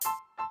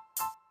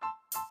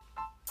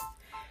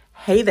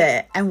Hey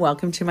there, and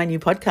welcome to my new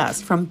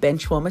podcast, From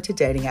Benchwarmer to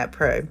Dating App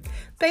Pro.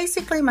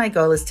 Basically, my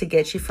goal is to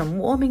get you from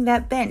warming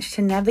that bench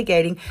to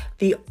navigating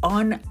the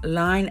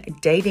online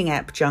dating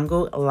app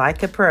jungle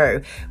like a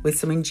pro. With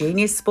some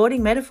ingenious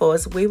sporting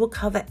metaphors, we will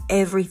cover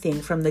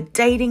everything from the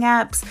dating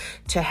apps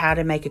to how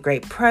to make a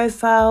great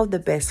profile, the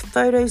best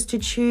photos to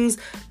choose,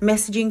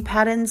 messaging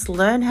patterns,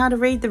 learn how to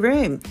read the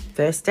room,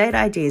 first date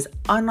ideas,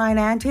 online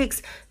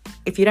antics.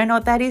 If you don't know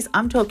what that is,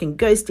 I'm talking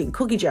ghosting,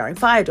 cookie jarring,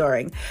 fire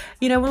dooring.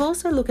 We'll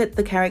also look at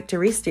the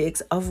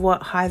characteristics of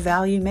what high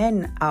value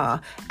men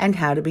are and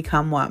how to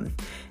become one.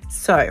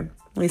 So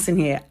listen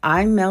here,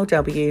 I'm Mel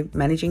W.,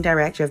 Managing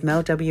Director of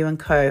Mel W &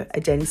 Co., a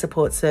dating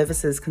support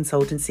services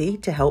consultancy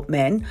to help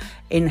men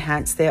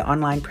enhance their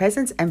online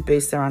presence and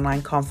boost their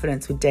online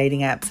confidence with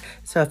dating apps.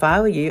 So if I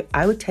were you,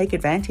 I would take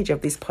advantage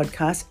of this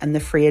podcast and the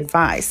free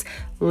advice.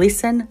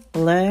 Listen,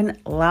 learn,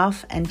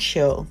 laugh, and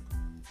chill.